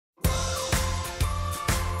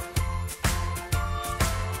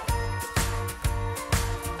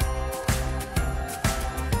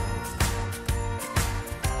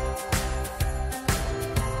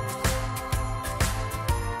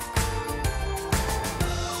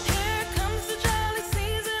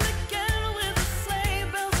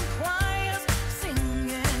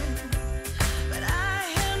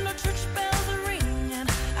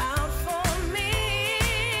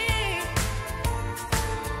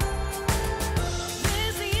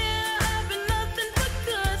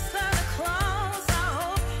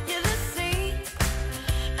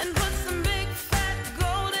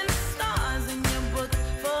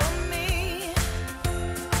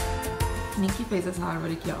que fez essa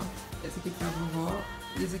árvore aqui, ó. Essa aqui foi a vovó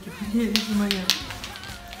e essa aqui foi ele de manhã.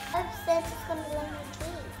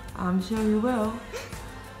 I'm sure you will.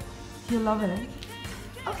 You love it.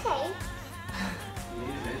 Okay. You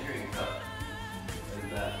need a measuring cup. Like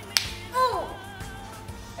that. Oh!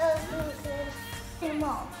 Two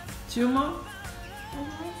more. Two more?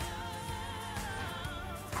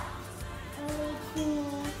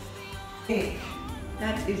 Hey,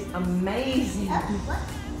 that is amazing. What?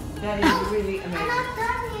 That is really I'm amazing. not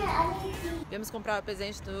done yet. I need to. Viemos comprar o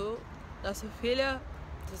presente da sua filha,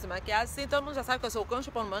 de se maquiagem. Sim, todo mundo já sabe que eu sou o cão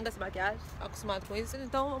chupando manga, se maquiagem. Tô acostumado com isso,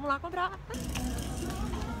 então vamos lá comprar.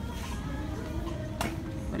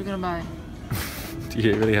 What are you gonna buy? Do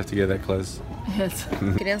you really have to get that close? Yes.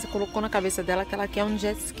 A criança colocou na cabeça dela que ela quer um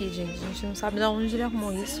jet ski, gente. A gente não sabe de onde ele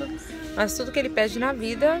arrumou isso. Mas tudo que ele pede na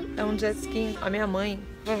vida é um jet ski. A minha mãe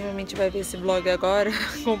provavelmente vai ver esse vlog agora.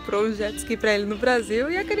 Comprou um jet ski pra ele no Brasil.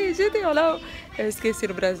 E acreditem ou não, eu esqueci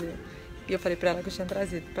no Brasil. E eu falei pra ela que eu tinha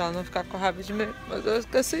trazido, pra ela não ficar com raiva de mim. Mas eu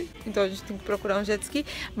esqueci. Então a gente tem que procurar um jet ski.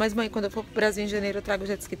 Mas mãe, quando eu for pro Brasil em janeiro eu trago o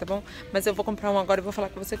jet ski, tá bom? Mas eu vou comprar um agora e vou falar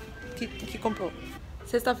com você que comprou.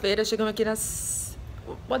 Sexta-feira, chegamos aqui nas...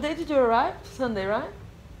 What day did you arrive? Sunday, right?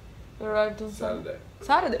 You arrived on Saturday.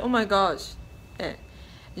 Saturday? Oh my gosh. É.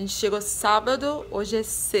 A gente chegou sábado, hoje é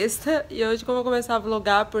sexta. E hoje que eu vou começar a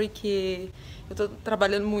vlogar porque eu tô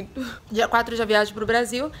trabalhando muito. Dia 4 eu já viajo pro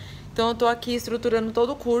Brasil. Então eu tô aqui estruturando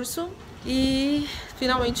todo o curso. E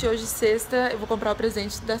finalmente hoje, sexta, eu vou comprar o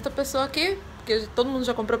presente desta pessoa aqui. Porque todo mundo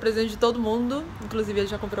já comprou presente de todo mundo. Inclusive ele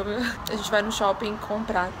já comprou meu. A gente vai no shopping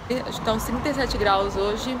comprar. A gente tá uns 37 graus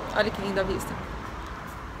hoje. Olha que linda a vista.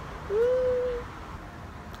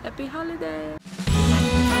 Happy holiday!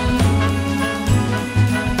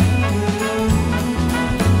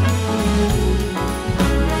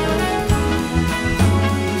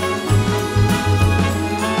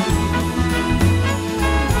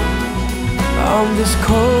 On this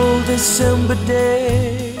cold December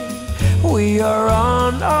day, we are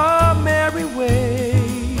on our merry way,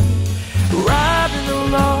 riding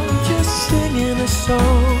along, just singing a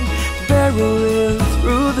song, barreling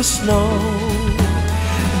through the snow.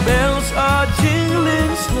 Bells are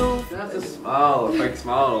jingling slow. You don't have to smile, a fake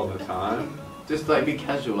smile all the time. Just like be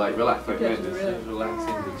casual, like relax, like man, just relax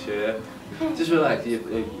in the chair. Just relax.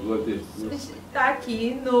 What this? A gente tá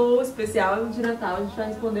aqui no especial de Natal, a gente vai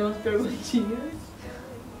responder umas perguntinhas.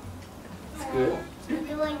 It's good. What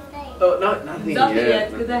do I say? Oh, no, nothing Yet,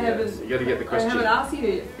 yet. because I haven't. You gotta get the I question. haven't asked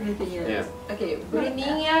you anything yet. Yeah. Okay,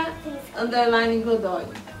 Bruninha underlining Godoy.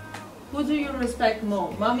 Who do you respect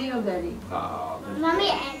more, mommy or daddy? Oh, Mommy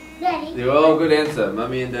and Daddy. they're all good answer.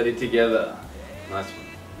 Mummy and daddy together. Nice one.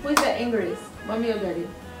 Who's the angriest, mommy or daddy?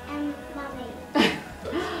 And Mommy.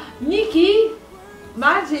 Nikki,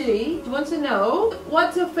 Marjorie, want to know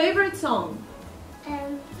what's your favorite song?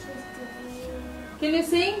 Can you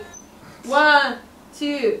sing? 1,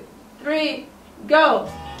 2, 3, go!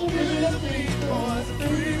 Give me the free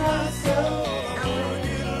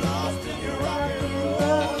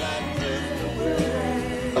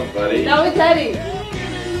Oh, buddy. Now with daddy.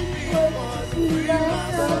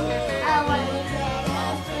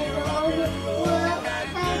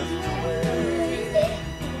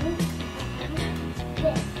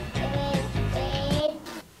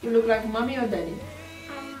 You look like mommy or daddy?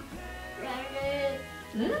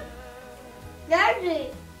 Hmm? Daddy.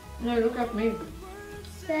 No, you look like me.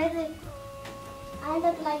 Daddy. I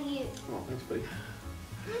look like you. Oh, thanks, buddy.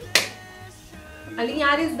 A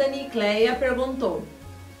Linhares da Nicleia perguntou.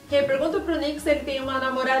 Pergunta pro Nick se ele tem uma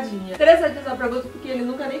namoradinha. Interessante essa pergunta porque ele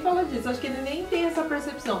nunca nem falou disso. Acho que ele nem tem essa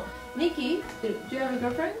percepção. Nicky, do you have a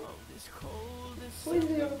girlfriend? Who is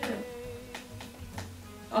your girlfriend?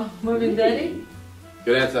 Oh, mommy and daddy?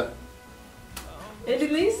 Good answer. Ele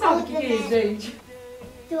nem sabe o que é isso, gente.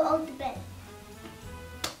 To ultimate.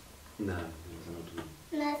 No.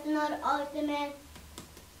 That's not ultimate.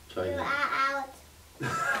 Try You again. are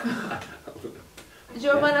out.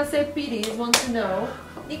 Giovanna Cepiris wants to know,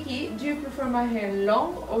 Nikki, do you prefer my hair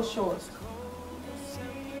long or short?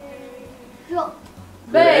 Short.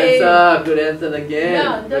 Good answer. Good answer again.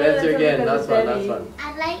 No, Good answer again. because Nice one. daddy. Nice one.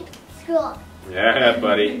 I like short. Yeah,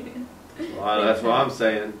 buddy. Well, that's what I'm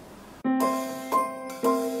saying.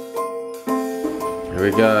 Here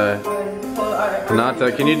we go.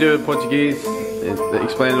 Renata, can you do Portuguese?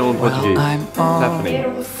 Explain it all in Portuguese. What's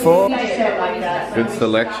happening? for Good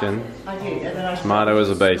selection. Tomato as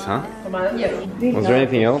a base, huh? Was there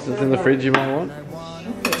anything else that's in the fridge you might want?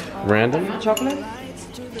 Random? Chocolate?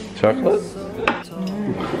 Chocolate?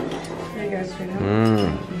 There you go,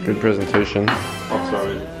 sweetheart. Good presentation. Oh,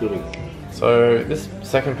 sorry. So this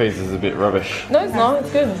second piece is a bit rubbish. No, it's not.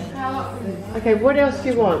 It's good. Okay, what else do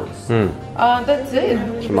you want? That's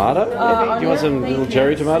it. Tomato? Maybe? Do you want some little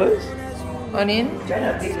cherry tomatoes? Onion.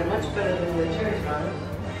 Better. These are much better than the cherry tomatoes.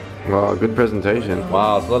 Wow, good presentation.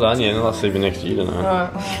 Wow, it's a lot of onion. I'll sleep next to you tonight.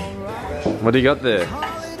 What do you got there?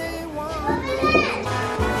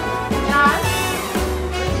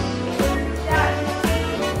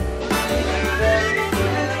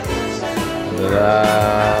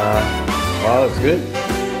 Wow, that's good,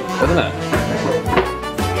 isn't it?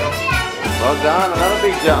 Well done, another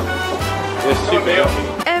big jump. You're super.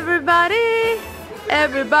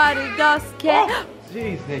 Everybody does care.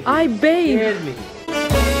 Jeez, Nicky. I bathe.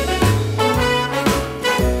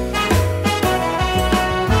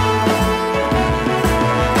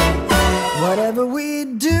 Whatever we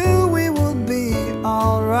do, we will be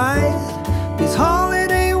alright. These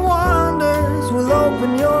holiday wonders will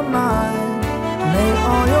open your mind. May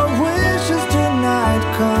all your wishes tonight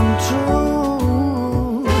come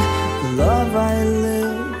true. The love I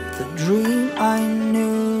lived, the dream I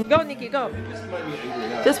knew. Go, Nikki, go.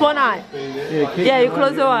 Just one eye. Yeah, you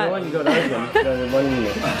close the eye. No,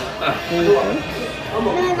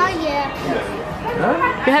 not yet.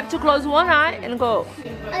 You have to close one eye and go.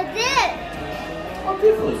 I did.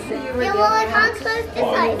 Yeah, well, I can't close this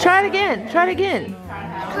eye. Try it again. Try it again.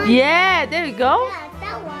 Yeah, there we go. Yeah,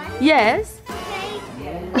 that one. Yes. Okay.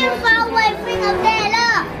 You're far away. Bring up there,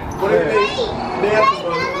 look.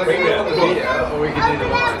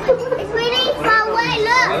 It's really far away,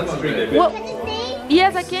 look. What? Can you see?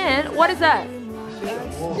 Yes, I can. What is that? Look.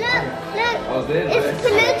 It's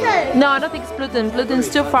Pluto. No, I don't think it's Pluto. Pluto's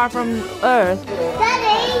too far from Earth.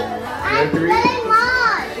 Daddy, I'm putting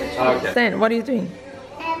Mars. Okay. Stan, what are you doing?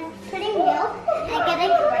 I'm putting milk and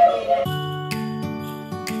getting.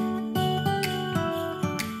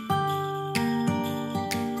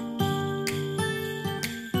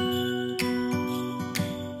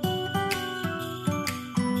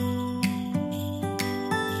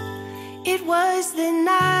 It was the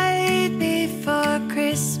night before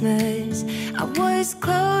Christmas. I was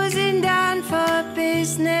closing down for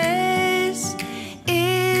business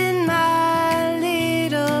in my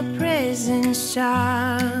little present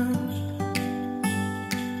shop.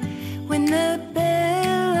 When the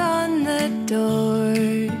bell on the door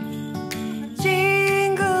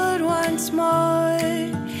jingled once more,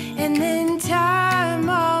 and then time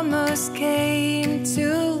almost came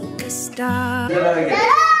to a stop.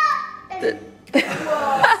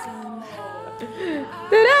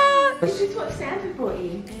 This is what Santa brought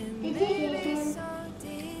you.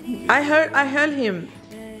 I heard him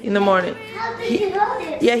in the morning. How did you know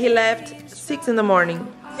this? Yeah, he left 6 in the morning.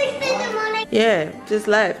 6 in the morning. Yeah, just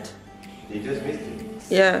left. You just missed it.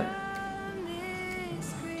 Yeah.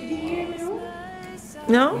 Did you hear me?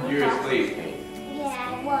 No? You were asleep. Yeah,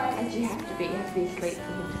 I was. And you have to be asleep for him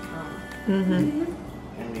to come. Mm-hmm.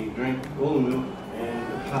 And you drink all the milk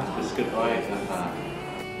and a half biscuit I ate and a half.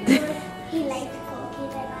 He likes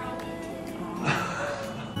cookies and I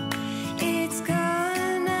It's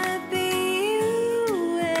gonna be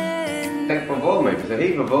you and Thanks for vlog, mate. So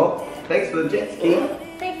hey, vlog. Thanks for the jet ski.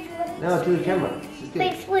 Thanks No, to the camera.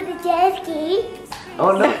 for the jet ski.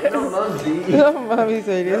 Oh, no, no, Mumsy. Não, mami,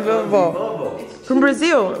 seria vovó. From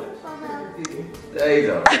Brazil. There you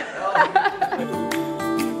go.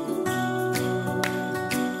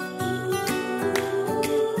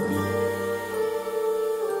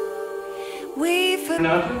 we've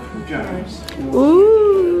Ooh.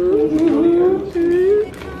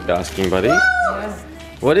 Asking, buddy.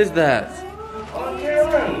 What is that?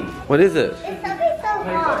 What is it? It's something so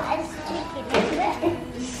hot and sticky, isn't it?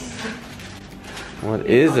 What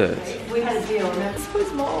is it? We had a deal, remember? So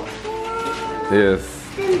small. Yes.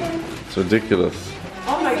 It's ridiculous.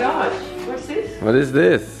 Oh my gosh, what's this? What is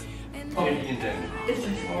this? This is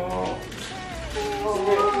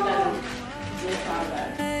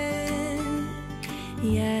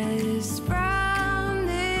yes from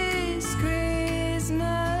this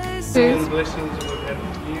Christmas.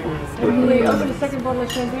 we open the second bottle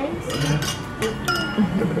of champagne.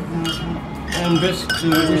 And best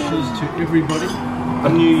wishes to everybody. A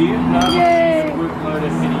new year. No, workload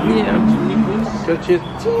ahead of you. Yeah. Nicholas. Got you.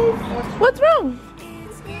 What's wrong?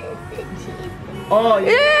 Oh, yeah.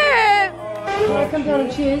 Yeah. Alright, come down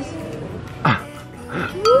and cheers.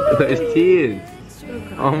 Those tears.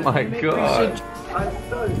 Oh my god.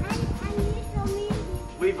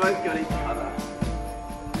 We both got each other.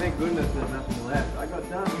 Thank goodness there's nothing left. I got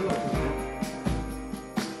done.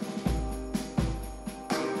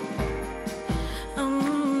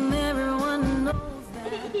 Everyone knows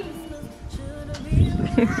that.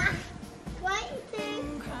 Why is it?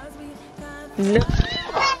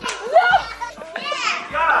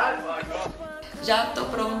 Já tô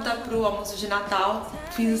pronta pro almoço de Natal.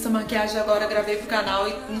 Fiz essa maquiagem agora, gravei pro canal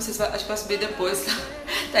e não sei se acho que vai subir depois, tá?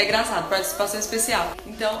 Tá engraçado, participação especial.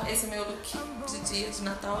 Então esse é meu look de dia de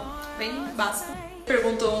Natal, bem básico.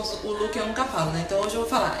 Perguntou o look, eu nunca falo, né? Então hoje eu vou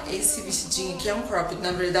falar. Esse vestidinho aqui é um cropped,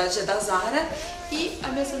 na verdade é da Zara. E a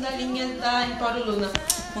minha sandalinha da Empório Luna,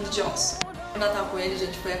 fundo de osso. O Natal com ele,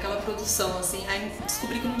 gente, foi aquela produção, assim, aí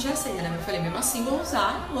descobri que não tinha ceia, né? Eu falei, mesmo assim, vou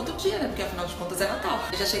usar no outro dia, né? Porque afinal de contas é Natal.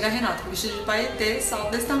 Aí já chega a Renata com vestido de paetê,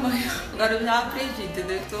 salto desse tamanho. Agora eu já aprendi,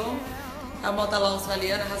 entendeu? Então, a moda lá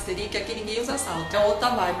australiana, rasteirinha, que aqui ninguém usa salto. É outra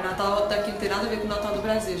vibe. O Natal daqui não tem nada a ver com o Natal do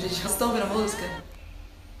Brasil, gente. Vocês estão ouvindo a música?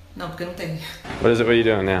 Não, porque não tem. What is it? What are you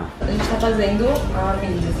doing now? A gente tá fazendo a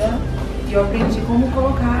mesa e eu aprendi como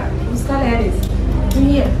colocar os talheres.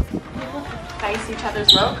 Face each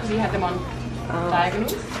other's well because you have them on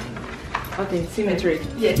diagonals. Ok, symmetry.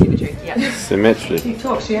 Yeah, symmetry. Yeah. Symmetry. She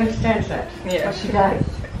talks. She understands that. Yeah. What she does.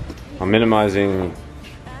 I'm minimizing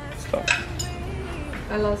stuff.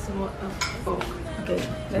 I lost some fork. Okay.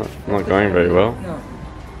 Not going very well. Não.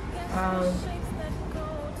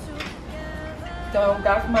 Então é um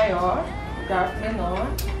garfo maior, um garfo menor.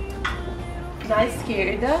 Na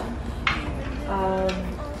esquerda, a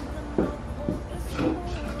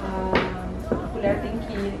colher tem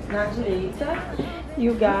que ir na direita e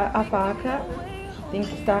a faca tem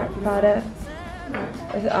que estar para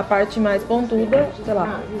a parte mais pontuda, sei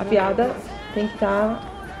lá, afiada, tem que estar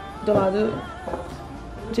do lado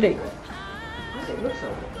direito.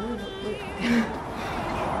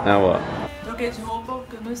 Now what? Troquei de roupa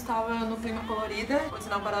porque eu não estava no clima colorida. Vou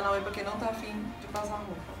ensinar o Paranauê pra quem não tá afim de passar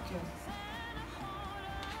roupa. Aqui, ó.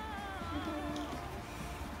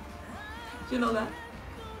 Do you know that?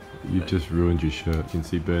 You just ruined your shirt. You can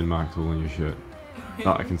see burn marks all on your shirt.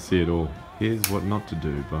 Oh, I can see it all. Here's What Not to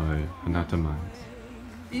Do by Anata Mines.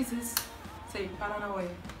 This is, say, Paranauê.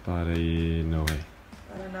 Paranauê.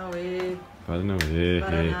 Paranauê. Paranauê.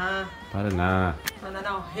 Paraná. Paraná.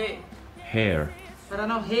 Paranauê. Hair.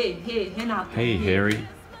 Paranauê. Renata. Hey, Harry.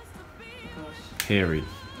 Gosh. Harry.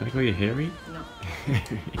 Can I call you Harry? No.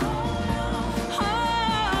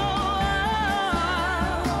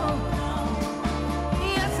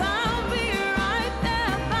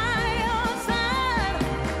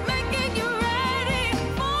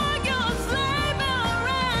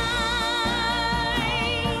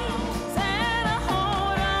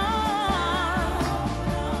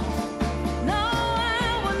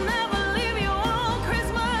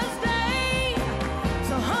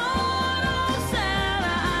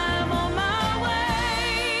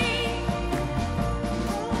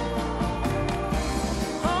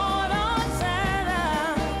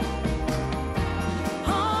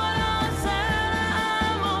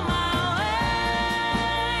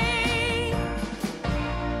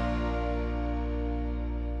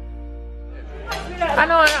 I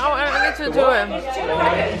know, I need to do it.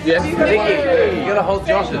 Yes, Vicky, you gotta hold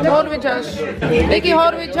Josh. Hold me, Josh. Vicky,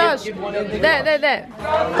 hold me, Josh. There.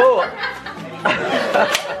 Pull.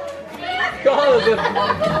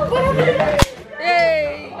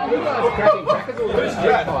 Yay!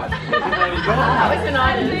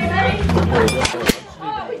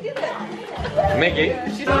 Mickey.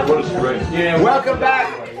 Welcome back,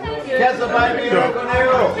 Casa Baby Negro.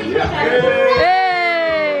 Hey!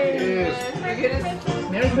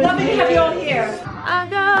 Lovely to have you all here. I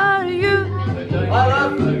got you,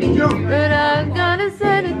 but I'm gonna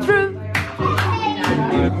say the truth.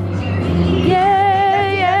 Yeah.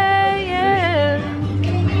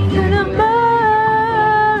 And I'm I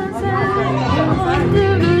want to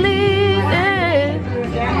believe it.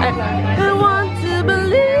 I want to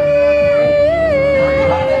believe.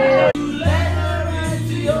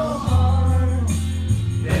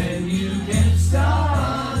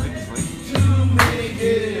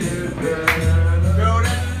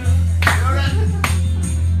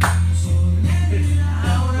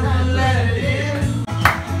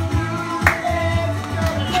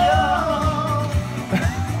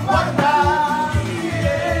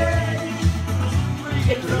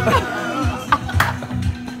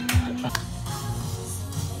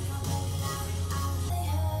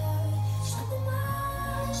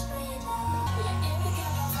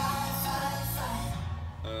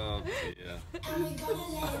 Oh, yeah.